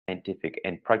scientific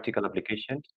and practical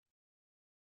applications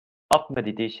of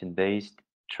meditation-based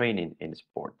training in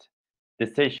sport.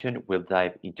 This session will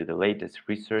dive into the latest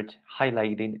research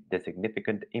highlighting the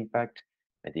significant impact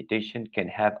meditation can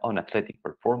have on athletic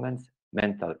performance,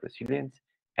 mental resilience,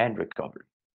 and recovery.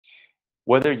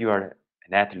 Whether you are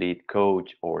an athlete,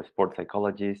 coach, or sports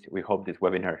psychologist, we hope this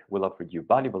webinar will offer you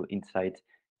valuable insights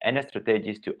and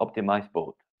strategies to optimize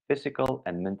both physical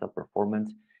and mental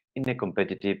performance in a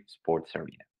competitive sports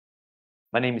arena.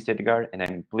 My name is Edgar, and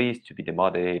I'm pleased to be the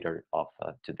moderator of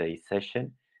today's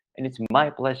session. And it's my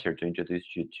pleasure to introduce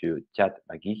you to Chad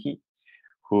McGehee,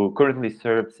 who currently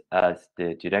serves as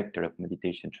the Director of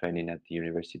Meditation Training at the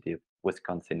University of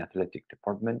Wisconsin Athletic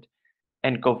Department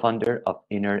and co-founder of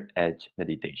Inner Edge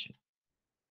Meditation.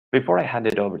 Before I hand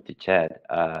it over to Chad,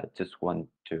 just want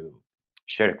to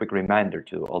share a quick reminder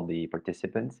to all the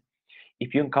participants.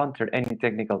 If you encounter any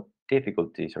technical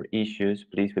difficulties or issues,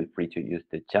 please feel free to use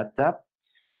the chat tab,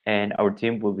 and our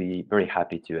team will be very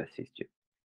happy to assist you.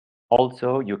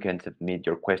 Also, you can submit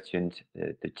your questions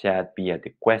to Chad via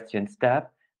the questions tab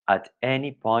at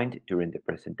any point during the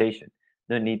presentation.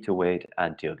 No need to wait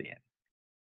until the end.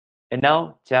 And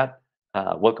now, Chad,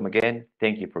 welcome again.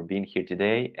 Thank you for being here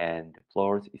today, and the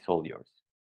floor is all yours.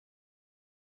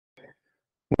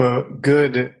 Well,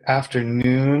 good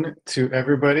afternoon to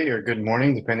everybody, or good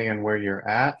morning, depending on where you're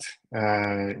at.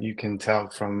 You can tell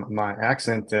from my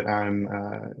accent that I'm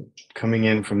coming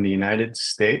in from the United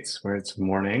States, where it's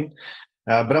morning.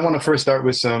 But I want to first start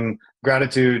with some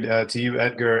gratitude to you,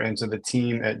 Edgar, and to the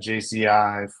team at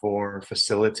JCI for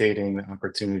facilitating the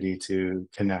opportunity to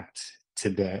connect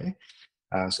today.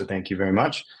 So thank you very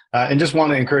much. And just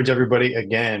want to encourage everybody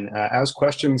again, as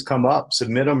questions come up,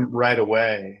 submit them right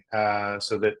away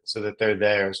so that they're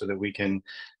there, so that we can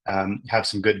have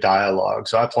some good dialogue.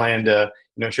 So I plan to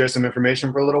share some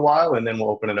information for a little while, and then we'll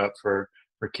open it up for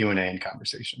Q&A and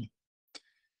conversation.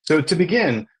 So to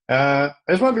begin, I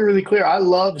just want to be really clear. I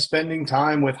love spending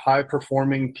time with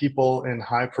high-performing people and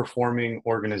high-performing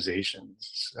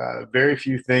organizations. Very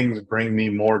few things bring me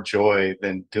more joy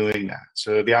than doing that.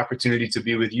 So the opportunity to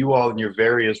be with you all in your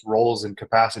various roles and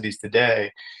capacities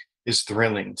today is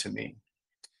thrilling to me.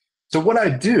 So what I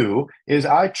do is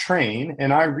I train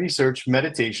and I research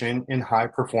meditation in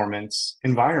high-performance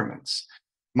environments.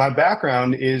 My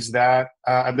background is that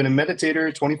I've been a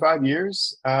meditator 25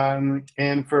 years,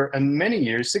 and for many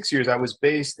years, 6 years, I was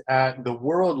based at the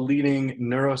world-leading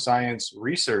neuroscience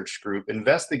research group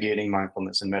investigating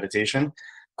mindfulness and meditation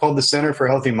called the Center for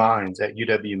Healthy Minds at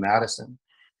UW-Madison.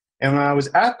 And when I was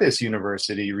at this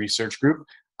university research group,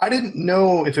 I didn't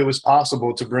know if it was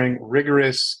possible to bring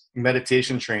rigorous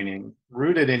meditation training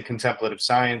rooted in contemplative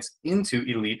science into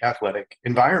elite athletic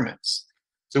environments.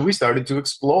 So we started to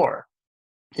explore.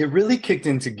 It really kicked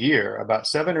into gear about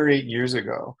 7 or 8 years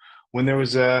ago when there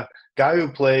was a guy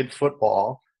who played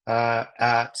football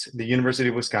at the University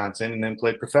of Wisconsin and then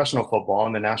played professional football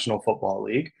in the National Football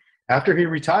League. After he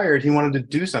retired, he wanted to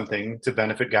do something to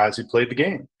benefit guys who played the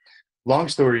game. Long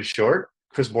story short,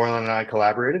 Chris Borland and I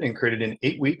collaborated and created an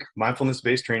 8-week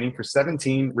mindfulness-based training for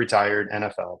 17 retired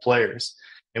NFL players.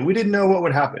 And we didn't know what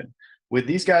would happen. Would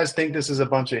these guys think this is a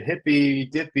bunch of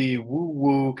hippie, dippy,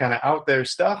 woo-woo kind of out there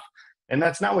stuff? And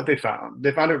that's not what they found.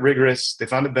 They found it rigorous, they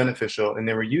found it beneficial, and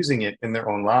they were using it in their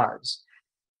own lives.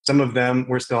 Some of them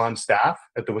were still on staff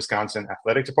at the Wisconsin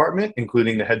Athletic Department,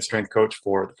 including the head strength coach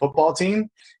for the football team,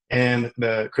 and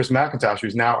Chris McIntosh,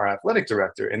 who's now our athletic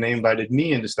director. And they invited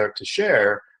me in to start to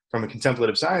share, from a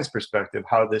contemplative science perspective,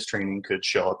 how this training could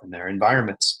show up in their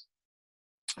environments.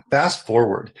 Fast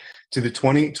forward to the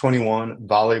 2021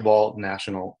 Volleyball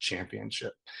National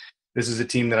Championship. This is a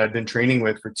team that I've been training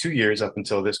with for 2 years up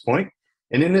until this point.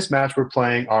 And in this match, we're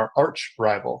playing our arch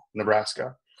rival,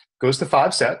 Nebraska. Goes to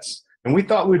 5 sets, and we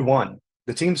thought we'd won.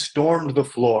 The team stormed the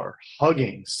floor,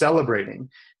 hugging, celebrating,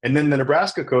 and then the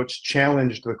Nebraska coach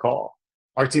challenged the call.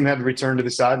 Our team had to return to the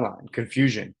sideline,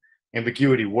 confusion,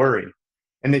 ambiguity, worry.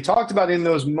 And they talked about in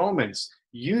those moments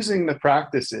using the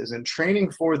practices and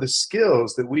training for the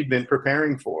skills that we'd been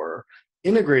preparing for,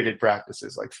 integrated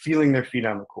practices like feeling their feet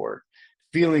on the court,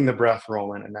 feeling the breath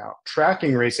roll in and out,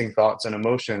 tracking racing thoughts and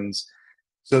emotions,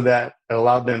 so that it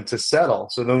allowed them to settle.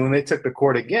 So then when they took the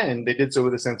court again, they did so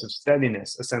with a sense of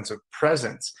steadiness, a sense of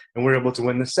presence, and we were able to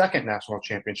win the second national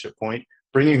championship point,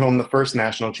 bringing home the first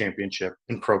national championship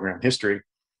in program history.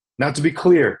 Now, to be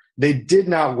clear, they did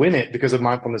not win it because of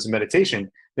mindfulness and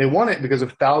meditation. They won it because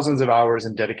of thousands of hours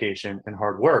in dedication and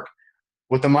hard work.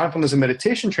 What the mindfulness and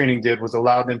meditation training did was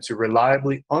allow them to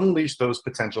reliably unleash those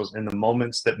potentials in the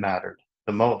moments that mattered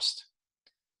the most.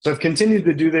 So I've continued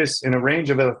to do this in a range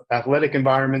of athletic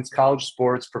environments, college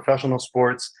sports, professional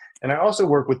sports, And I also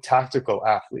work with tactical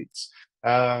athletes.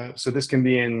 So this can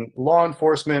be in law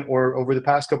enforcement, or over the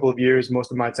past couple of years,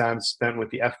 most of my time spent with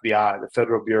the FBI, the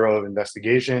Federal Bureau of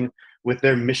Investigation, with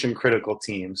their mission critical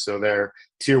teams. So their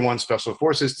Tier 1 Special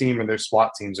Forces team and their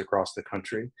SWAT teams across the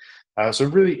country. So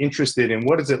really interested in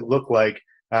what does it look like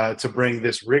to bring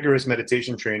this rigorous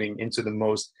meditation training into the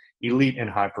most elite and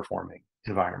high performing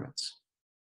environments.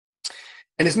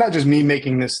 And it's not just me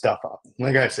making this stuff up.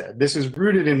 Like I said, this is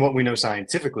rooted in what we know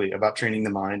scientifically about training the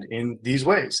mind in these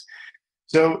ways.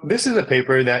 So this is a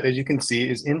paper that, as you can see,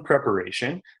 is in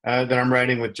preparation that I'm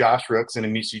writing with Josh Rooks and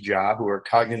Amici Jha, who are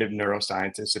cognitive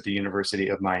neuroscientists at the University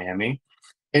of Miami.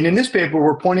 And in this paper,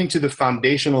 we're pointing to the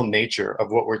foundational nature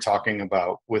of what we're talking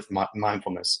about with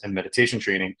mindfulness and meditation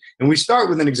training. And we start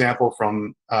with an example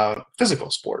from physical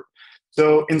sport.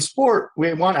 So in sport,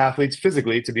 we want athletes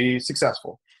physically to be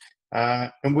successful.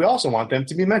 And we also want them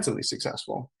to be mentally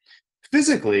successful.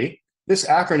 Physically, this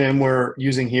acronym we're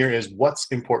using here is what's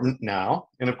important now.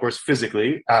 And of course,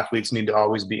 physically, athletes need to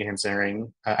always be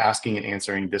asking and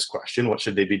answering this question: what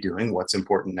should they be doing? What's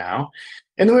important now?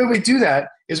 And the way we do that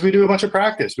is we do a bunch of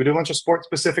practice. We do a bunch of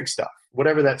sport-specific stuff,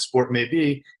 whatever that sport may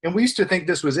be. And we used to think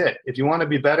this was it. If you want to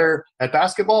be better at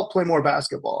basketball, play more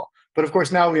basketball. But of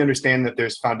course, now we understand that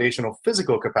there's foundational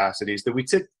physical capacities that we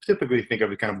typically think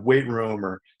of as kind of weight room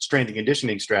or strength and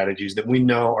conditioning strategies that we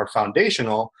know are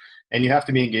foundational, and you have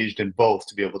to be engaged in both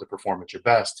to be able to perform at your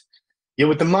best. Yet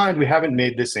with the mind, we haven't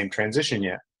made this same transition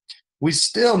yet. We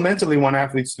still mentally want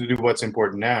athletes to do what's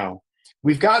important now.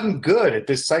 We've gotten good at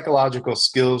this psychological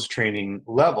skills training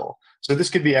level. So this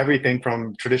could be everything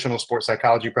from traditional sports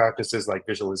psychology practices like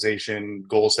visualization,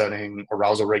 goal setting,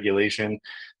 arousal regulation,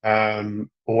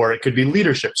 or it could be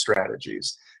leadership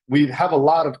strategies. We have a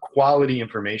lot of quality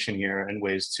information here and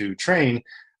ways to train,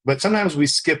 but sometimes we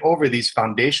skip over these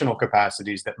foundational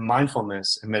capacities that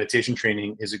mindfulness and meditation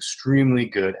training is extremely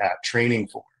good at training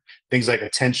for. Things like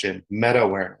attention,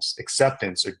 meta-awareness,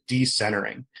 acceptance, or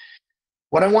decentering.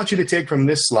 What I want you to take from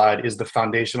this slide is the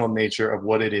foundational nature of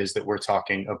what it is that we're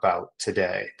talking about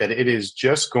today, that it is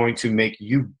just going to make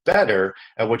you better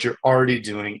at what you're already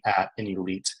doing at an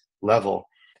elite level.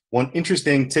 One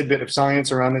interesting tidbit of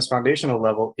science around this foundational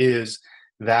level is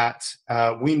that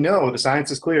we know, the science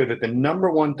is clear, that the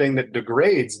number one thing that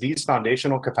degrades these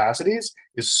foundational capacities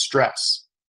is stress.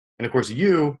 And of course,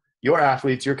 your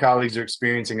athletes, your colleagues are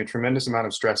experiencing a tremendous amount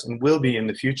of stress and will be in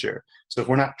the future. So if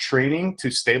we're not training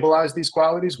to stabilize these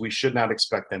qualities, we should not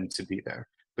expect them to be there.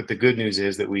 But the good news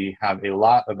is that we have a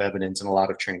lot of evidence and a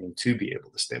lot of training to be able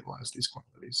to stabilize these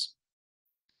qualities.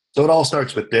 So it all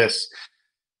starts with this.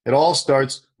 It all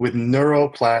starts with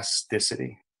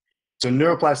neuroplasticity. So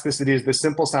neuroplasticity is the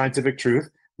simple scientific truth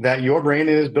that your brain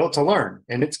is built to learn,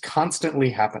 and it's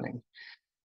constantly happening.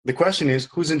 The question is,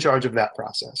 who's in charge of that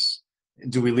process?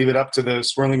 Do we leave it up to the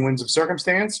swirling winds of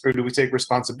circumstance, or do we take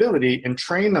responsibility and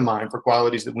train the mind for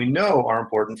qualities that we know are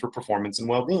important for performance and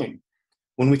well-being?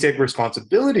 When we take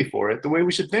responsibility for it, the way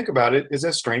we should think about it is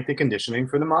as strength and conditioning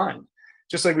for the mind.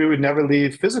 Just like we would never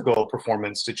leave physical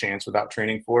performance to chance without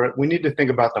training for it, we need to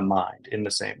think about the mind in the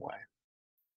same way.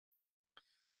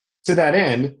 To that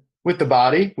end, with the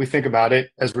body, we think about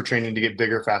it as we're training to get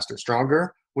bigger, faster,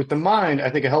 stronger. With the mind, I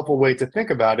think a helpful way to think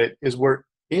about it is we're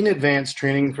in advance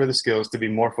training for the skills to be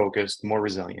more focused, more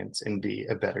resilient, and be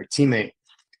a better teammate.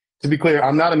 To be clear,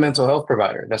 I'm not a mental health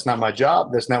provider. That's not my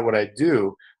job. That's not what I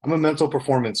do. I'm a mental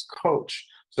performance coach.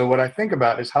 So what I think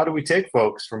about is how do we take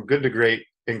folks from good to great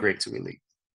and great to elite?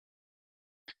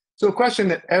 So a question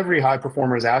that every high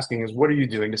performer is asking is, what are you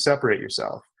doing to separate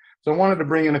yourself? So I wanted to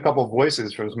bring in a couple of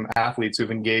voices from some athletes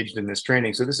who've engaged in this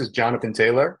training. So this is Jonathan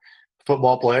Taylor,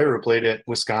 football player who played at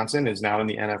Wisconsin, is now in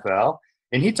the NFL.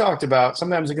 And he talked about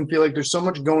sometimes it can feel like there's so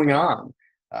much going on.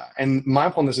 And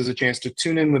mindfulness is a chance to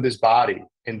tune in with his body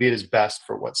and be at his best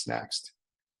for what's next.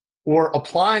 Or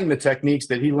applying the techniques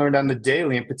that he learned on the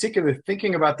daily, in particular,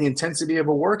 thinking about the intensity of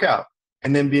a workout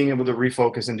and then being able to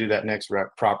refocus and do that next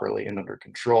rep properly and under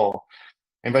control.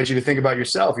 I invite you to think about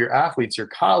yourself, your athletes, your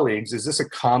colleagues. Is this a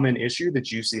common issue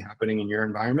that you see happening in your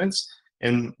environments?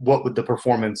 And what would the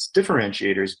performance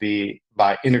differentiators be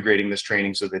by integrating this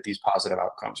training so that these positive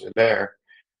outcomes are there?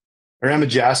 Or Emma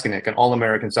Jaskinek, an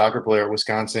All-American soccer player at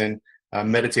Wisconsin, a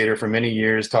meditator for many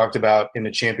years, talked about in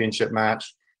a championship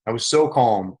match, I was so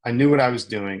calm. I knew what I was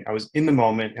doing. I was in the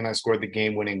moment, and I scored the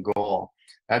game-winning goal.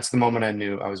 That's the moment I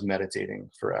knew I was meditating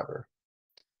forever.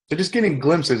 So just getting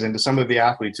glimpses into some of the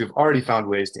athletes who've already found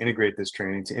ways to integrate this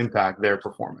training to impact their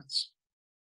performance.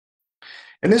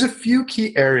 And there's a few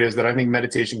key areas that I think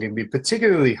meditation can be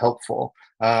particularly helpful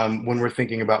when we're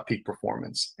thinking about peak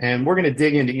performance. And we're going to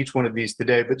dig into each one of these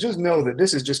today, but just know that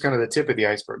this is just kind of the tip of the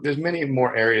iceberg. There's many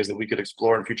more areas that we could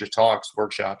explore in future talks,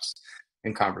 workshops,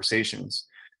 and conversations.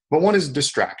 But one is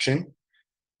distraction.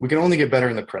 We can only get better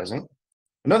in the present.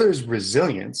 Another is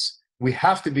resilience. We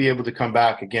have to be able to come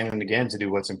back again and again to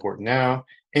do what's important now.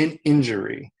 And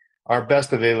injury. Our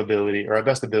best availability, or our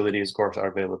best ability is, of course, our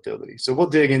availability. So we'll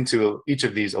dig into each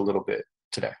of these a little bit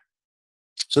today.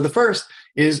 So the first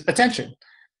is attention.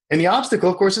 And the obstacle,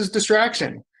 of course, is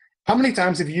distraction. How many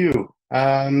times have you,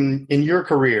 in your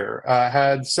career,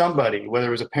 had somebody, whether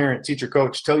it was a parent, teacher,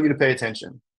 coach, tell you to pay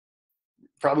attention?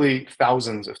 Probably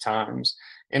thousands of times.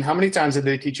 And how many times did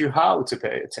they teach you how to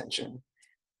pay attention?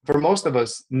 For most of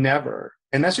us, never.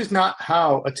 And that's just not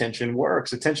how attention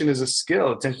works. Attention is a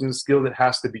skill. Attention is a skill that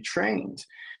has to be trained.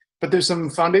 But there's some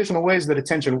foundational ways that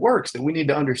attention works that we need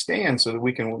to understand so that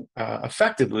we can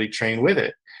effectively train with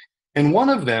it. And one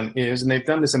of them is, and they've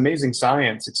done this amazing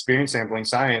science, experience sampling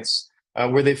science,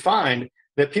 where they find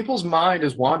that people's mind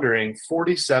is wandering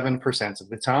 47% of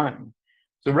the time.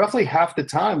 So roughly half the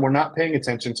time, we're not paying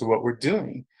attention to what we're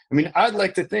doing. I mean, I'd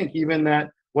like to think even that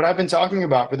what I've been talking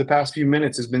about for the past few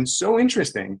minutes has been so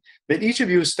interesting that each of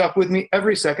you has stuck with me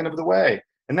every second of the way.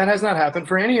 And that has not happened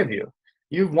for any of you.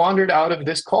 You've wandered out of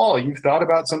this call. You've thought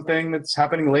about something that's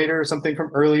happening later, something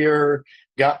from earlier,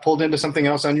 got pulled into something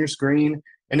else on your screen.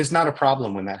 And it's not a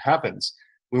problem when that happens.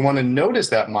 We want to notice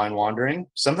that mind wandering.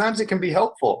 Sometimes it can be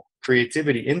helpful.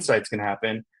 Creativity, insights can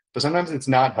happen, but sometimes it's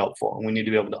not helpful. And we need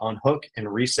to be able to unhook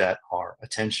and reset our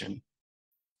attention.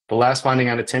 The last finding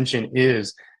on attention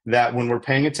is that when we're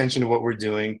paying attention to what we're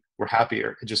doing, we're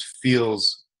happier. It just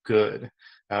feels good,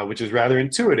 which is rather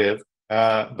intuitive,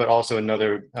 but also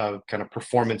another kind of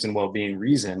performance and well-being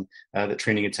reason that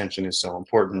training attention is so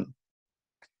important.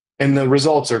 And the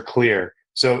results are clear.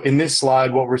 So in this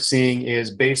slide, what we're seeing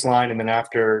is baseline and then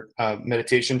after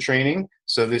meditation training.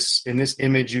 So in this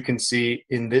image, you can see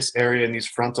in this area, in these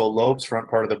frontal lobes, front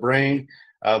part of the brain,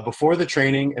 before the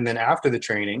training and then after the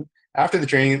training. After the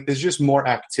training, there's just more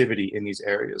activity in these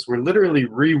areas. We're literally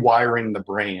rewiring the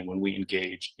brain when we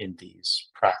engage in these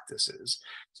practices.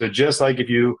 So just like if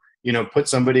you put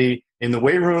somebody in the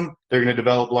weight room, they're going to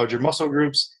develop larger muscle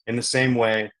groups. In the same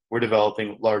way, we're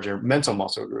developing larger mental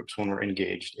muscle groups when we're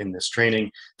engaged in this training.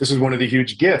 This is one of the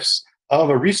huge gifts of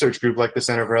a research group like the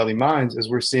Center for Healthy Minds, is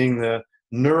we're seeing the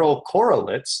neural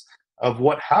correlates of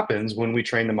what happens when we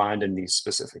train the mind in these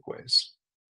specific ways.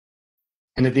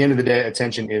 And at the end of the day,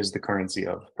 attention is the currency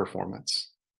of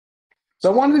performance.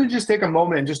 So I wanted to just take a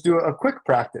moment and just do a quick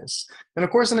practice. And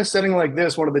of course, in a setting like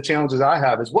this, one of the challenges I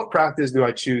have is what practice do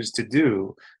I choose to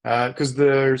do? Because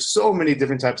there's so many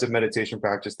different types of meditation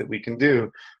practice that we can do.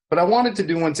 But I wanted to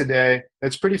do one today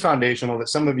that's pretty foundational that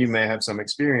some of you may have some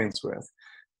experience with.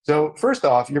 So first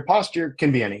off, your posture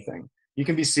can be anything. You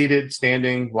can be seated,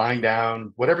 standing, lying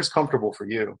down, whatever's comfortable for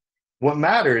you. What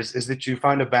matters is that you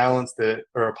find a balance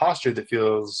or a posture that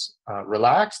feels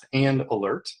relaxed and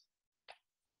alert.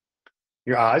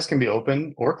 Your eyes can be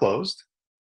open or closed.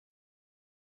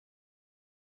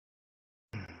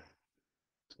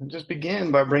 And just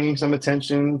begin by bringing some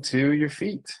attention to your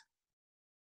feet.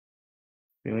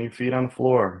 Feeling your feet on the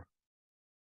floor.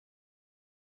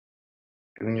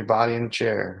 Feeling your body in the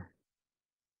chair.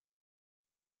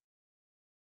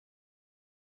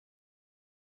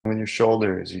 Feeling your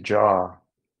shoulders, your jaw.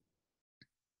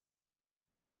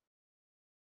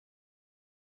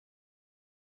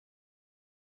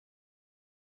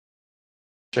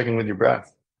 Checking with your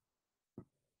breath.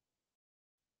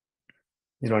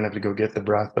 You don't have to go get the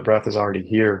breath. The breath is already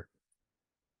here.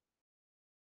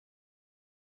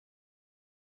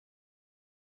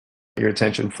 Your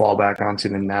attention fall back onto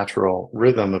the natural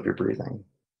rhythm of your breathing.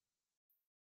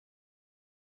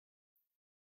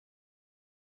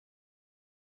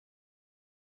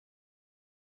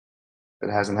 If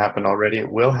it hasn't happened already,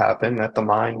 it will happen, that the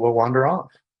mind will wander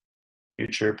off.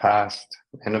 Future, past,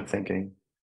 end of thinking.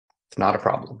 It's not a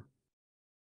problem.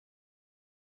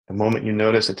 The moment you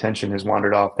notice attention has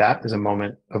wandered off, that is a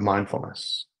moment of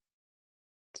mindfulness.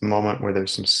 It's a moment where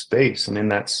there's some space, and in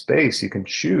that space, you can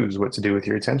choose what to do with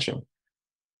your attention.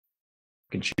 You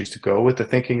can choose to go with the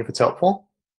thinking if it's helpful,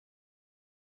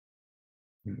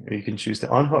 or you can choose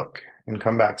to unhook and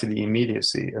come back to the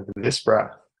immediacy of this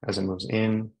breath as it moves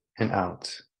in and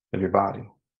out of your body.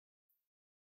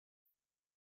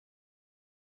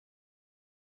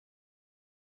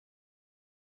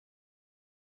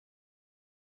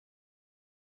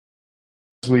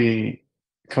 As we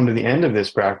come to the end of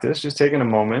this practice, just taking a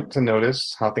moment to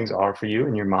notice how things are for you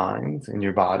in your mind, in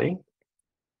your body.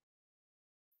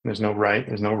 There's no right,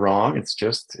 there's no wrong. It's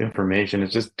just information.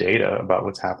 It's just data about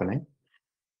what's happening.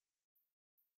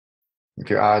 If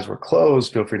your eyes were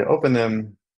closed, feel free to open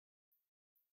them.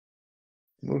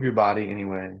 Move your body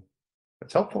anyway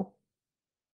that's helpful.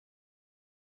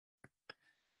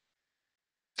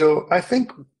 So I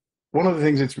think one of the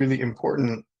things that's really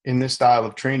important in this style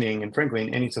of training, and frankly,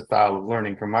 in any style of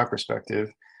learning from my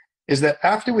perspective, is that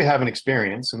after we have an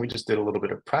experience, and we just did a little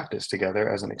bit of practice together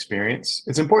as an experience,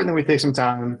 it's important that we take some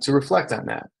time to reflect on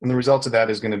that. And the result of that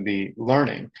is going to be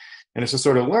learning. And it's a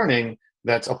sort of learning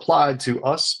that's applied to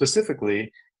us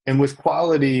specifically, and with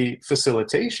quality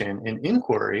facilitation and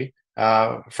inquiry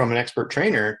from an expert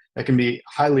trainer that can be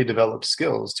highly developed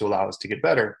skills to allow us to get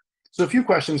better. So a few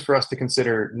questions for us to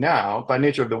consider now. By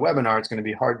nature of the webinar, it's going to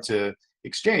be hard to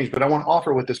exchange, but I want to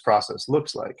offer what this process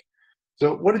looks like.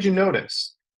 So what did you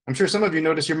notice? I'm sure some of you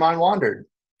noticed your mind wandered.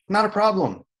 Not a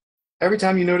problem. Every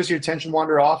time you notice your attention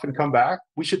wander off and come back,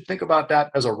 we should think about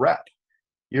that as a rep.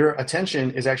 Your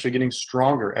attention is actually getting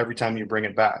stronger every time you bring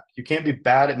it back. You can't be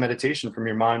bad at meditation from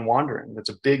your mind wandering. That's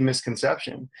a big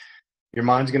misconception. Your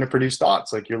mind's going to produce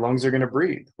thoughts like your lungs are going to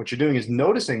breathe. What you're doing is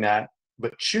noticing that,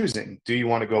 but choosing, do you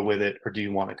want to go with it or do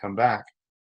you want to come back?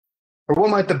 Or what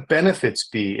might the benefits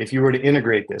be if you were to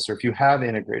integrate this, or if you have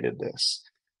integrated this?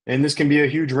 And this can be a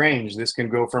huge range. This can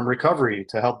go from recovery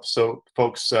to help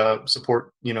folks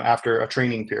support, after a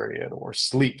training period, or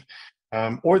sleep.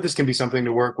 Or this can be something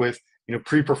to work with,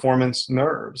 pre-performance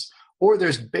nerves. Or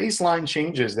there's baseline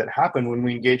changes that happen when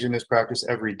we engage in this practice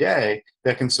every day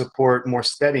that can support more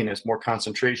steadiness, more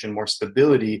concentration, more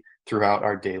stability throughout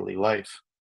our daily life.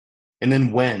 And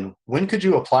then when could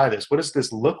you apply this? What does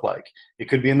this look like? It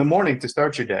could be in the morning to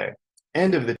start your day,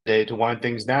 end of the day to wind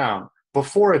things down,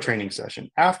 before a training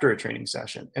session, after a training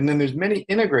session. And then there's many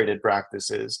integrated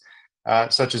practices,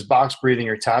 such as box breathing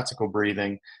or tactical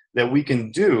breathing, that we can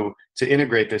do to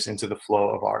integrate this into the flow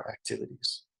of our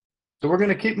activities. So we're going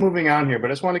to keep moving on here,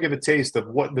 but I just want to give a taste of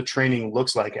what the training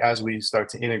looks like as we start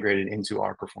to integrate it into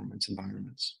our performance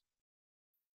environments.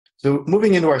 So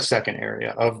moving into our second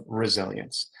area of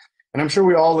resilience. And I'm sure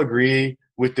we all agree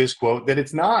with this quote that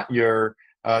it's not the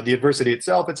adversity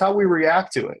itself, it's how we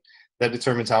react to it that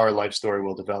determines how our life story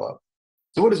will develop.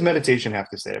 So what does meditation have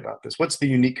to say about this? What's the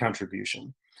unique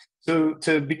contribution? So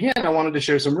to begin, I wanted to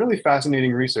share some really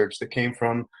fascinating research that came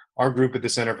from our group at the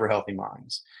Center for Healthy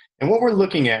Minds. And what we're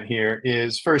looking at here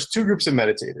is first two groups of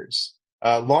meditators,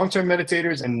 long-term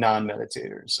meditators and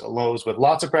non-meditators, so those with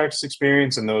lots of practice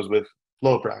experience and those with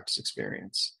low practice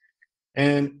experience.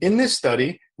 And in this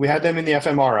study, we had them in the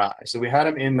fMRI, so we had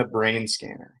them in the brain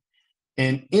scanner.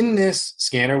 And in this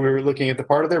scanner, we were looking at the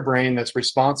part of their brain that's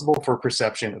responsible for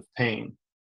perception of pain.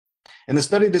 And the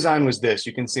study design was this.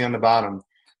 You can see on the bottom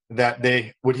that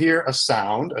they would hear a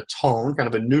sound, a tone, kind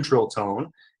of a neutral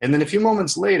tone. And then a few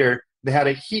moments later, they had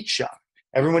a heat shock.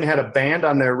 Everyone had a band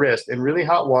on their wrist, and really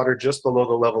hot water just below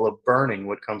the level of burning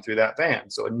would come through that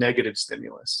band, so a negative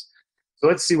stimulus. So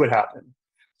let's see what happened.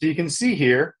 So you can see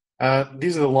here,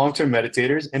 these are the long-term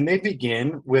meditators, and they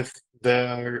begin with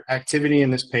their activity in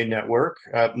this pain network,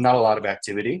 not a lot of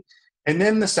activity. And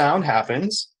then the sound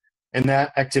happens, and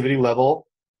that activity level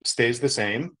stays the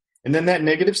same. And then that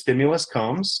negative stimulus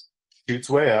comes, shoots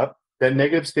way up. That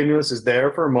negative stimulus is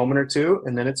there for a moment or two,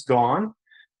 and then it's gone,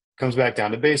 comes back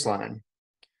down to baseline.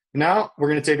 Now we're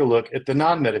going to take a look at the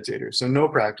non-meditators, so no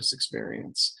practice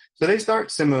experience. So they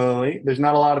start similarly. There's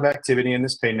not a lot of activity in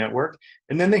this pain network,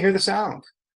 and then they hear the sound.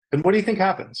 And what do you think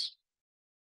happens?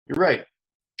 You're right.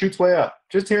 Shoots way up,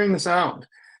 just hearing the sound.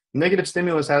 Negative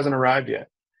stimulus hasn't arrived yet.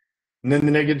 And then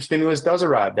the negative stimulus does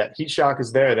arrive. That heat shock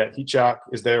is there. That heat shock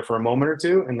is there for a moment or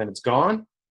two, and then it's gone.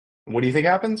 And what do you think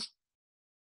happens?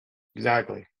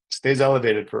 Exactly. It stays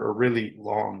elevated for a really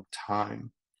long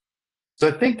time. So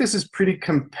I think this is pretty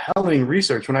compelling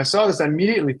research. When I saw this, I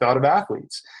immediately thought of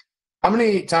athletes. How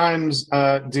many times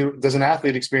does an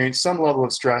athlete experience some level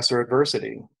of stress or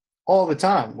adversity? All the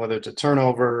time, whether it's a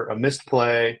turnover, a missed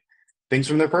play, things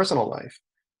from their personal life.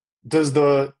 Does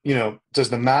the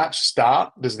match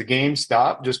stop? Does the game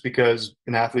stop just because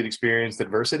an athlete experienced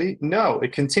adversity? No,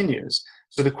 it continues.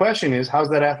 So the question is, how's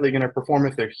that athlete going to perform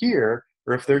if they're here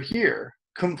or if they're here?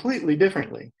 Completely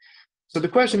differently. So the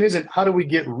question isn't how do we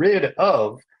get rid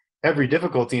of every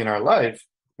difficulty in our life?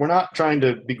 We're not trying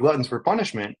to be gluttons for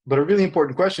punishment, but a really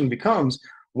important question becomes,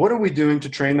 what are we doing to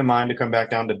train the mind to come back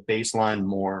down to baseline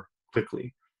more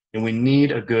quickly? And we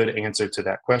need a good answer to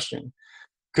that question.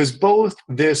 Because both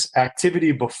this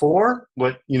activity before,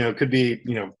 what could be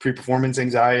pre-performance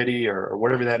anxiety or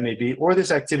whatever that may be, or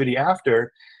this activity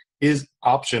after, is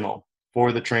optional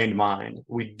for the trained mind.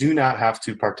 We do not have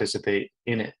to participate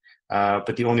in it,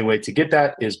 but the only way to get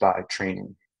that is by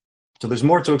training. So there's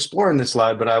more to explore in this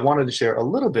slide, but I wanted to share a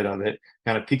little bit of it,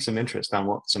 kind of pique some interest on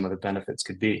what some of the benefits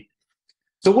could be.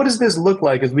 So what does this look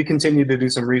like as we continue to do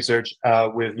some research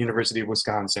with University of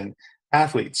Wisconsin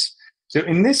athletes? So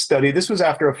in this study, this was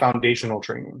after a foundational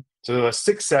training. So a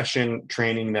 6-session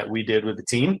training that we did with the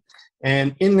team.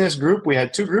 And in this group, we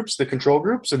had 2 groups, the control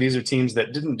group. So these are teams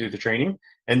that didn't do the training,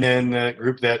 and then the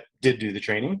group that did do the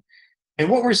training. And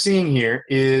what we're seeing here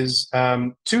is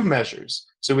 2 measures.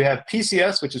 So we have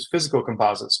PCS, which is physical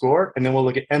composite score, and then we'll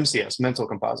look at MCS, mental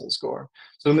composite score.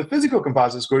 So in the physical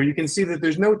composite score, you can see that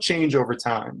there's no change over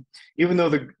time. Even though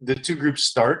the 2 groups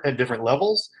start at different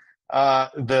levels,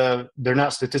 they're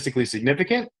not statistically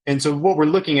significant. And so what we're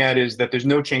looking at is that there's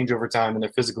no change over time in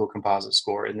their physical composite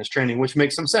score in this training, which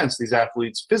makes some sense. These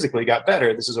athletes physically got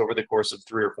better. This is over the course of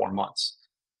 3 or 4 months.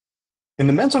 In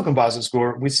the mental composite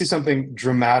score, we see something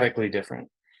dramatically different.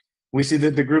 We see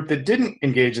that the group that didn't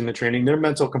engage in the training, their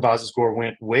mental composite score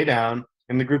went way down,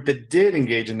 and the group that did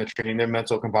engage in the training, their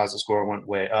mental composite score went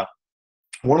way up.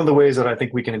 One of the ways that I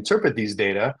think we can interpret these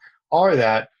data are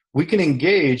that we can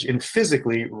engage in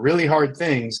physically really hard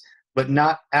things, but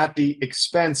not at the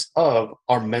expense of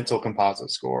our mental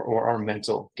composite score or our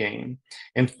mental gain.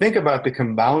 And think about the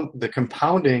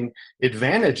compounding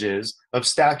advantages of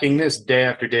stacking this day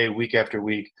after day, week after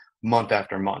week, month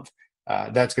after month.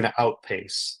 That's going to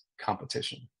outpace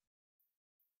competition.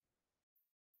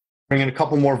 Bring in a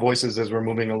couple more voices as we're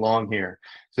moving along here.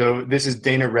 So this is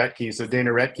Dana Retke. So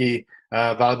Dana Retke,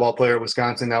 volleyball player at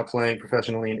Wisconsin, now playing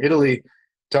professionally in Italy,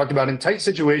 talked about in tight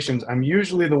situations, I'm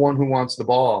usually the one who wants the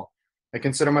ball. I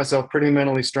consider myself pretty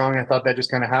mentally strong. I thought that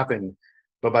just kind of happened.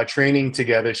 But by training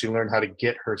together, she learned how to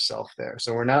get herself there.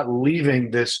 So we're not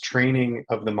leaving this training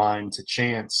of the mind to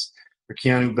chance. For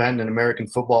Keanu Benton, an American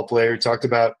football player, talked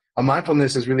about how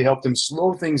mindfulness has really helped him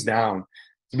slow things down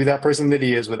to be that person that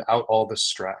he is without all the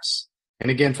stress. And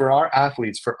again, for our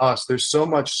athletes, for us, there's so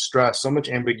much stress, so much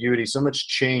ambiguity, so much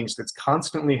change that's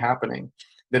constantly happening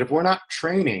that if we're not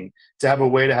training to have a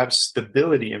way to have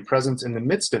stability and presence in the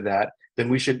midst of that, then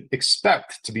we should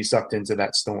expect to be sucked into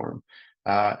that storm.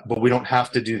 But we don't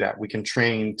have to do that. We can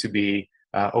train to be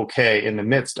okay in the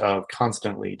midst of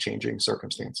constantly changing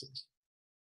circumstances.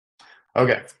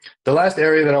 Okay, the last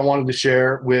area that I wanted to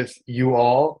share with you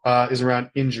all is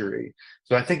around injury.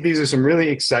 So I think these are some really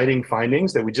exciting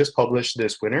findings that we just published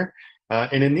this winter.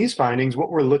 And in these findings, what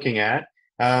we're looking at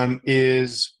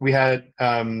is we had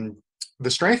the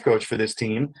strength coach for this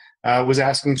team was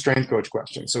asking strength coach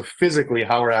questions. So physically,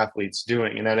 how are athletes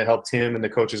doing? And that it helped him and the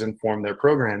coaches inform their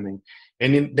programming.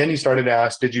 And then he started to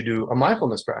ask, did you do a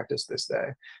mindfulness practice this day?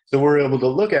 So we're able to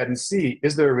look at and see,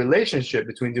 is there a relationship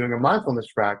between doing a mindfulness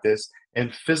practice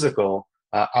and physical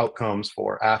outcomes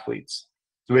for athletes?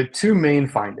 So we had 2 main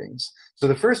findings. So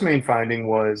the first main finding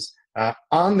was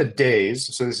on the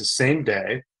days, so this is same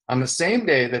day, on the same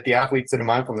day that the athletes did a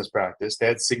mindfulness practice, they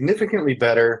had significantly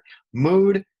better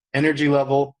mood, energy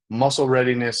level, muscle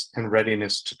readiness, and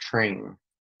readiness to train.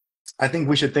 I think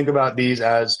we should think about these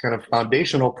as kind of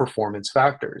foundational performance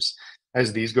factors.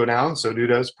 As these go down, so too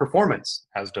does performance,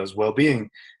 as does well-being.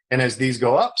 And as these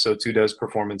go up, so too does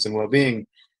performance and well-being.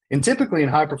 And typically in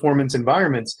high performance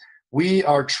environments, we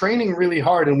are training really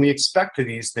hard and we expect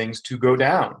these things to go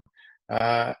down.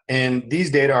 And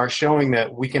these data are showing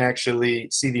that we can actually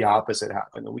see the opposite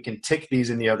happen, that we can tick these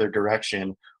in the other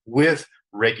direction with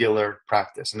regular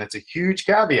practice. And that's a huge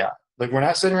caveat. Like, we're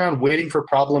not sitting around waiting for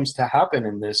problems to happen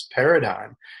in this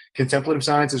paradigm. Contemplative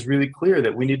science is really clear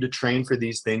that we need to train for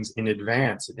these things in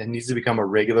advance. It needs to become a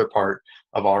regular part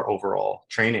of our overall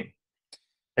training.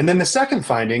 And then the second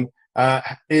finding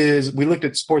is we looked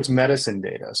at sports medicine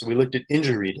data. So we looked at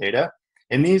injury data.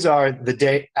 And these are the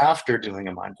day after doing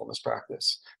a mindfulness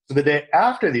practice. So the day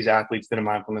after these athletes did a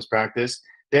mindfulness practice,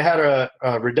 they had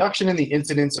a reduction in the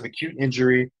incidence of acute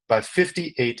injury by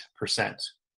 58%.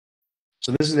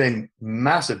 So this is a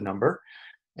massive number.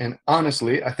 And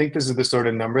honestly, I think this is the sort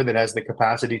of number that has the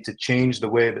capacity to change the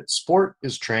way that sport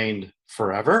is trained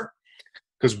forever.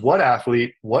 Because what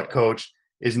athlete, what coach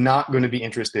is not going to be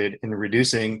interested in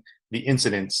reducing the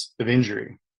incidence of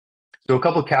injury? So a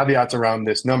couple of caveats around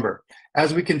this number.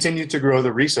 As we continue to grow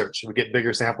the research, we get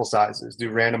bigger sample sizes,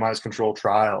 do randomized controlled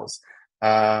trials.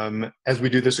 As we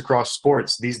do this across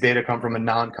sports, these data come from a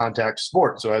non-contact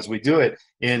sport. So as we do it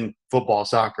in football,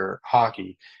 soccer,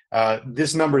 hockey,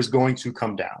 this number is going to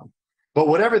come down. But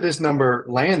whatever this number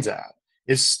lands at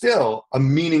is still a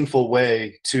meaningful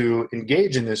way to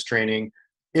engage in this training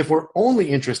if we're only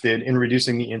interested in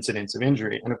reducing the incidence of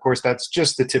injury. And of course, that's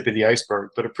just the tip of the iceberg,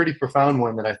 but a pretty profound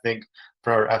one that I think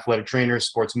for our athletic trainers,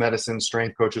 sports medicine,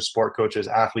 strength coaches, sport coaches,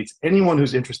 athletes, anyone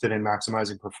who's interested in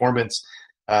maximizing performance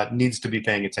needs to be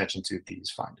paying attention to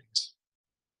these findings.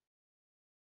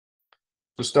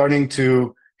 So starting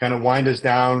to kind of wind us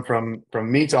down from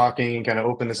me talking and kind of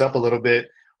open this up a little bit,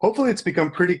 hopefully it's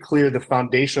become pretty clear the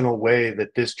foundational way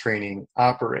that this training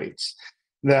operates.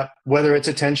 That whether it's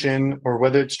attention or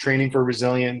whether it's training for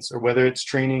resilience or whether it's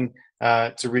training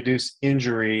to reduce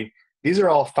injury, these are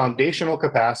all foundational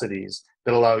capacities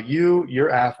that allow you,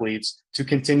 your athletes, to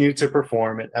continue to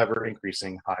perform at ever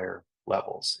increasing higher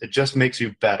levels. It just makes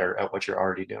you better at what you're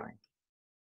already doing.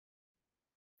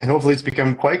 And hopefully it's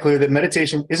become quite clear that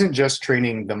meditation isn't just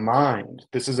training the mind.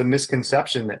 This is a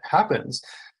misconception that happens.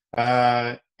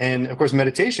 And of course,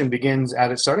 meditation begins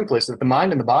at its starting place that the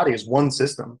mind and the body is one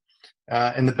system.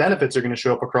 And the benefits are going to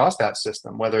show up across that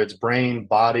system, whether it's brain,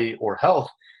 body, or health,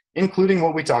 including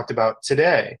what we talked about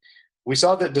today. We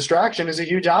saw that distraction is a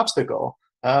huge obstacle.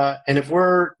 And if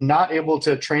we're not able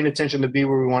to train attention to be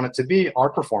where we want it to be,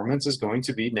 our performance is going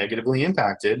to be negatively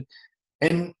impacted.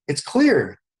 And it's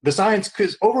clear, the science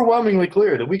is overwhelmingly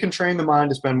clear that we can train the mind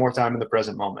to spend more time in the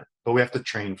present moment, but we have to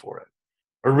train for it.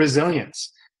 Or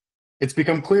resilience. It's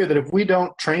become clear that if we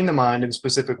don't train the mind in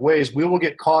specific ways, we will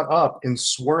get caught up in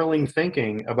swirling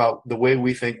thinking about the way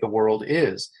we think the world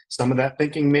is. Some of that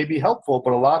thinking may be helpful,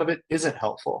 but a lot of it isn't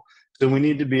helpful. So we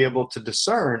need to be able to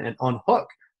discern and unhook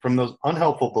from those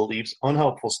unhelpful beliefs,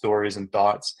 unhelpful stories and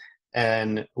thoughts,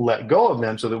 and let go of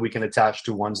them so that we can attach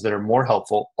to ones that are more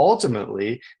helpful,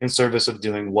 ultimately in service of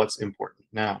doing what's important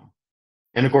now.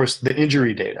 And of course, the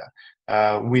injury data.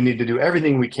 We need to do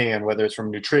everything we can, whether it's from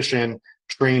nutrition,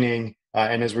 training,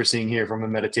 and as we're seeing here from a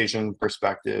meditation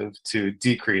perspective, to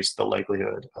decrease the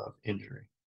likelihood of injury.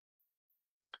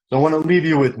 So I want to leave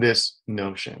you with this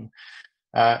notion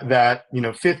that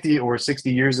 50 or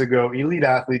 60 years ago, elite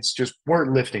athletes just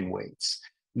weren't lifting weights.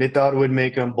 They thought it would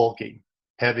make them bulky,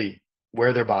 heavy,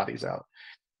 wear their bodies out.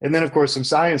 And then, of course, some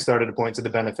science started to point to the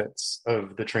benefits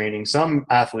of the training. Some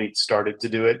athletes started to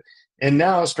do it. And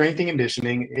now strength and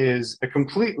conditioning is a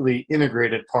completely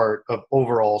integrated part of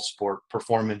overall sport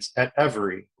performance at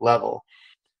every level.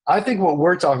 I think what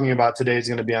we're talking about today is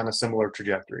going to be on a similar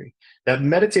trajectory. That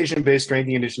meditation-based strength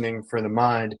and conditioning for the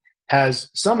mind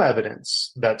has some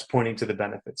evidence that's pointing to the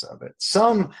benefits of it.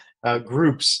 Some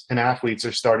groups and athletes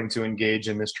are starting to engage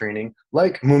in this training,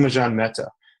 like Mumajan Mehta,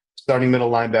 starting middle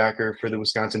linebacker for the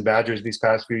Wisconsin Badgers these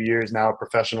past few years, now a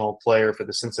professional player for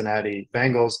the Cincinnati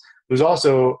Bengals, who's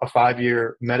also a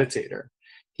 5-year meditator.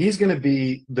 He's going to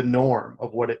be the norm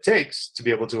of what it takes to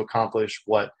be able to accomplish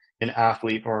what an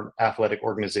athlete or an athletic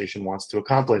organization wants to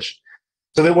accomplish.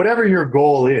 So that whatever your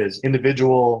goal is,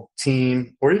 individual,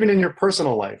 team, or even in your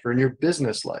personal life or in your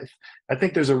business life, I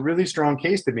think there's a really strong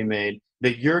case to be made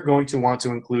that you're going to want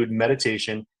to include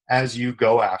meditation as you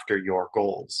go after your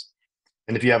goals.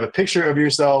 And if you have a picture of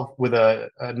yourself with a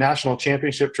national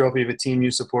championship trophy of a team you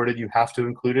supported, you have to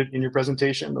include it in your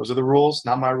presentation. Those are the rules,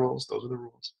 not my rules. Those are the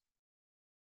rules.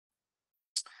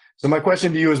 So my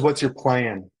question to you is, what's your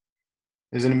plan?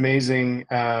 There's an amazing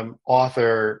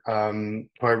author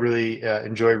who I really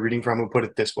enjoy reading from, who put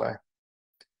it this way.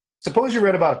 Suppose you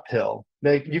read about a pill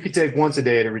that you could take once a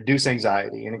day to reduce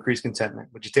anxiety and increase contentment.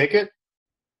 Would you take it?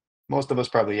 Most of us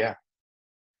probably, yeah.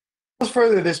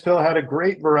 Further, this pill had a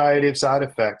great variety of side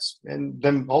effects, and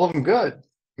then all of them good.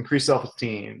 Increased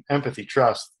self-esteem, empathy,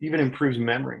 trust, even improves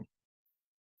memory.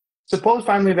 Suppose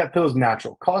finally that pill is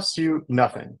natural, costs you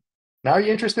nothing. Now are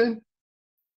you interested?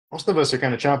 Most of us are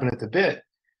kind of chomping at the bit.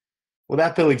 Well,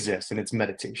 that pill exists, and it's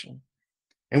meditation.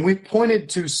 And we pointed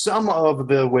to some of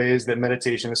the ways that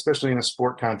meditation, especially in a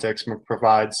sport context, can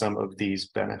provide some of these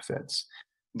benefits.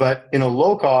 But in a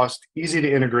low-cost,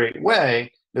 easy-to-integrate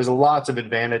way, there's lots of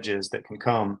advantages that can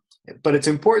come. But it's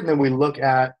important that we look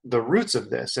at the roots of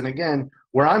this. And again,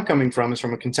 where I'm coming from is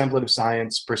from a contemplative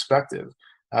science perspective.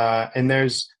 And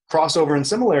there's crossover and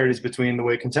similarities between the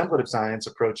way contemplative science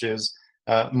approaches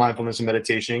mindfulness and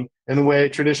meditation and the way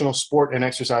traditional sport and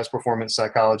exercise performance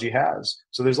psychology has.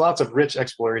 So there's lots of rich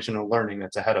exploration and learning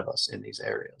that's ahead of us in these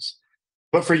areas.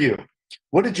 But for you,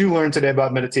 what did you learn today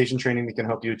about meditation training that can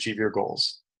help you achieve your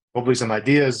goals? Hopefully some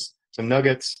ideas, some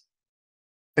nuggets.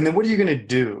 And then what are you going to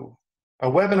do? A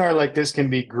webinar like this can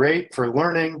be great for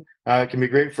learning, it can be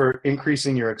great for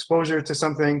increasing your exposure to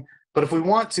something. But if we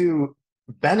want to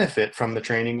benefit from the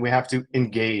training, we have to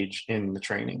engage in the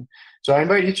training. So I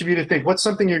invite each of you to think, what's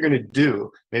something you're going to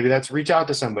do? Maybe that's reach out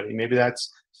to somebody. Maybe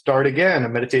that's start again, a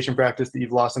meditation practice that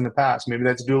you've lost in the past. Maybe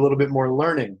that's do a little bit more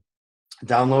learning,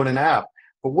 download an app.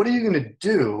 But what are you going to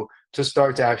do to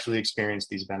start to actually experience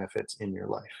these benefits in your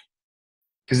life?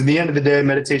 Because at the end of the day,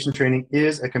 meditation training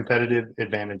is a competitive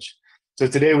advantage. So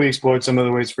today we explored some of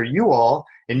the ways for you all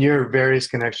in your various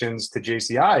connections to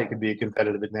JCI, it could be a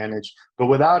competitive advantage. But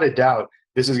without a doubt,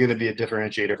 this is going to be a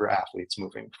differentiator for athletes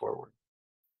moving forward.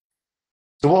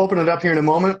 So we'll open it up here in a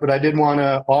moment, but I did want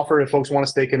to offer if folks want to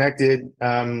stay connected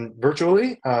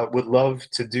virtually, would love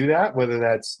to do that, whether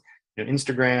that's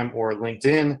Instagram or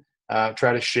LinkedIn.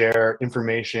 Try to share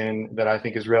information that I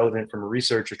think is relevant from a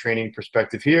research or training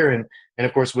perspective here. And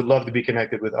of course, would love to be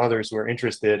connected with others who are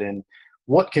interested in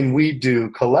what can we do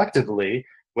collectively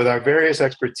with our various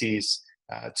expertise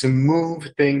to move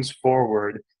things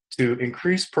forward to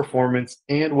increase performance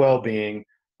and well-being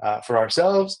for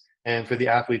ourselves and for the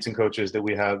athletes and coaches that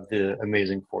we have the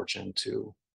amazing fortune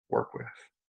to work with.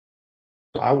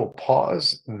 So I will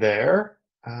pause there.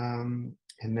 And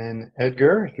then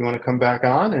Edgar, if you want to come back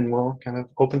on and we'll kind of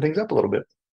open things up a little bit.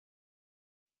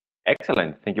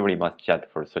 Excellent. Thank you very much, Chad,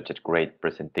 for such a great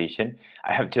presentation.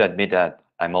 I have to admit that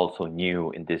I'm also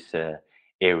new in this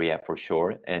area for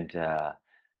sure, and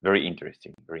very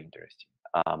interesting, very interesting.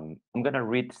 I'm going to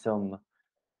read some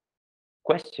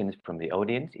questions from the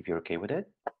audience, if you're okay with it.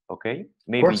 Okay,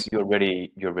 maybe you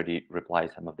already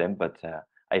replied some of them, but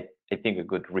I think a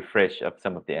good refresh of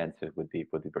some of the answers would be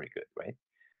very good, right?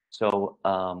 So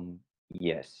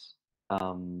yes,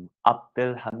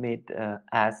 Abdel Hamid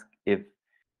asked if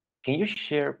can you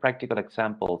share practical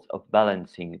examples of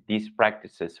balancing these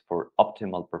practices for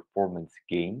optimal performance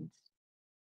gains?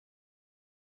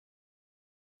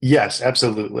 Yes,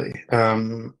 absolutely.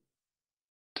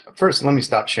 First, let me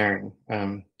stop sharing.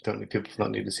 People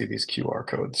don't need to see these QR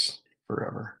codes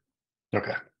forever.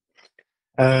 Okay.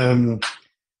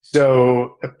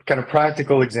 So kind of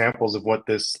practical examples of what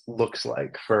this looks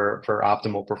like for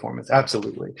optimal performance.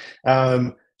 Absolutely.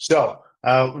 One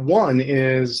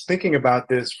is thinking about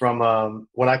this from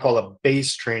what I call a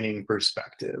base training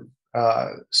perspective.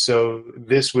 So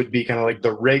this would be kind of like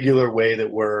the regular way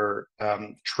that we're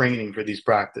training for these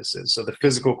practices. So the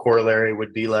physical corollary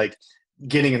would be like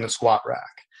getting in the squat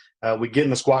rack. We get in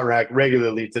the squat rack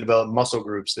regularly to develop muscle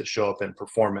groups that show up in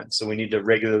performance. So we need to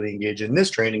regularly engage in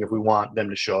this training if we want them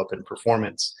to show up in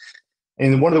performance.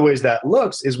 And one of the ways that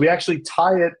looks is we actually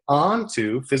tie it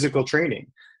onto physical training.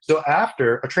 So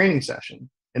after a training session,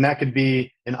 and that could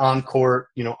be an on-court,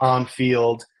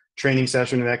 on-field training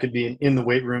session, and that could be an in the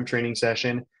weight room training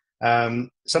session.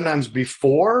 Sometimes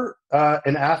before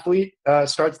an athlete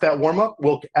starts that warm-up,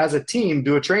 we'll, as a team,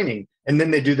 do a training, and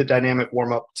then they do the dynamic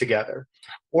warm-up together.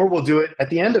 Or we'll do it at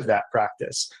the end of that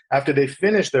practice. After they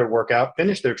finish their workout,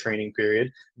 finish their training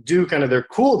period, do kind of their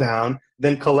cool down,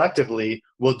 then collectively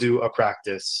we'll do a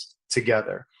practice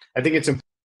together. I think it's important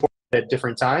at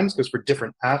different times because for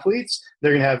different athletes,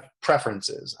 they're going to have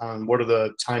preferences on what are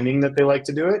the timing that they like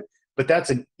to do it. But that's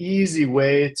an easy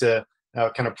way to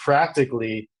kind of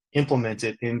practically implement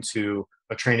it into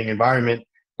a training environment.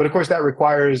 But of course, that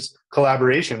requires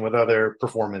collaboration with other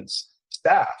performance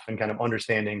staff and kind of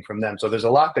understanding from them. So there's a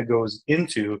lot that goes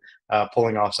into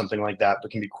pulling off something like that,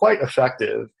 but can be quite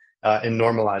effective in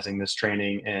normalizing this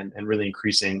training and really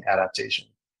increasing adaptation.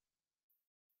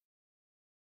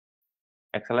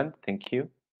 Excellent, thank you.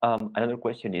 Another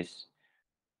question is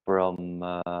from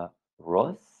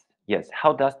Ross. Yes,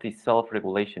 how does the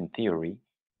self-regulation theory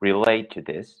relate to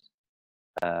this?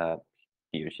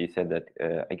 He or she said that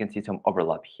I can see some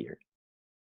overlap here.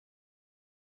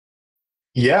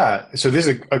 Yeah, so this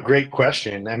is a great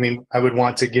question. I mean, I would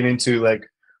want to get into like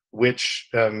which,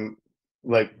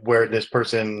 like where this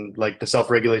person, like the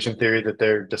self-regulation theory that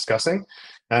they're discussing.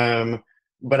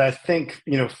 But I think,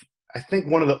 I think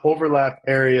one of the overlap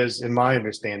areas in my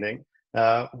understanding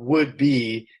would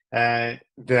be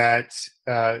that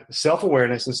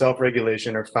self-awareness and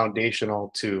self-regulation are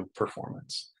foundational to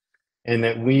performance, and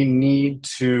that we need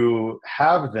to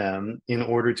have them in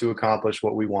order to accomplish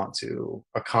what we want to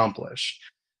accomplish.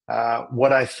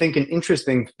 What I think an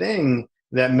interesting thing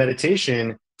that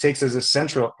meditation takes as a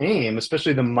central aim,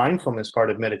 especially the mindfulness part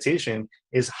of meditation,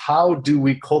 is how do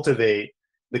we cultivate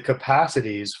the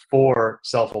capacities for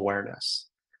self-awareness?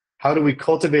 How do we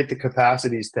cultivate the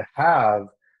capacities to have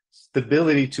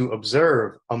stability to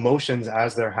observe emotions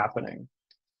as they're happening,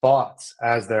 thoughts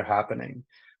as they're happening,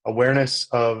 awareness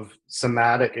of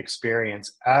somatic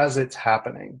experience as it's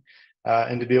happening,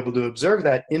 and to be able to observe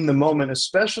that in the moment,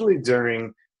 especially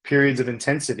during periods of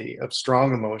intensity, of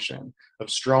strong emotion,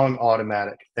 of strong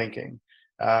automatic thinking.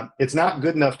 It's not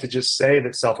good enough to just say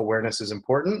that self-awareness is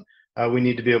important. We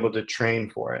need to be able to train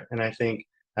for it. And I think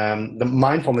the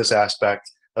mindfulness aspect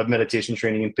of meditation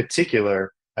training in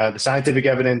particular, the scientific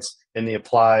evidence and the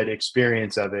applied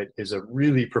experience of it is a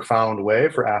really profound way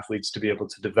for athletes to be able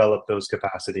to develop those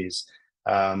capacities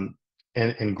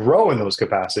and grow in those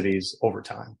capacities over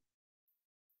time.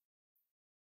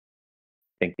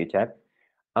 Thank you, Chad.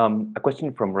 A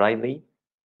question from Riley.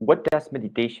 What does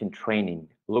meditation training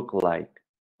look like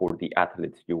for the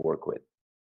athletes you work with?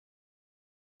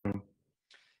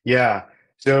 Yeah.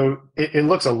 So it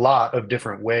looks a lot of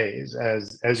different ways,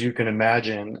 as you can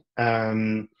imagine.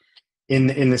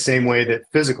 In the same way that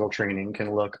physical training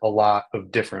can look a lot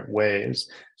of different ways.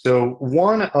 So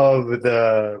one of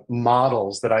the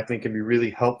models that I think can be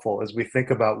really helpful as we think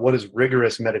about what does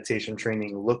rigorous meditation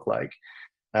training look like,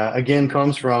 again,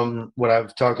 comes from what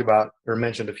I've talked about or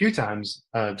mentioned a few times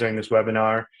during this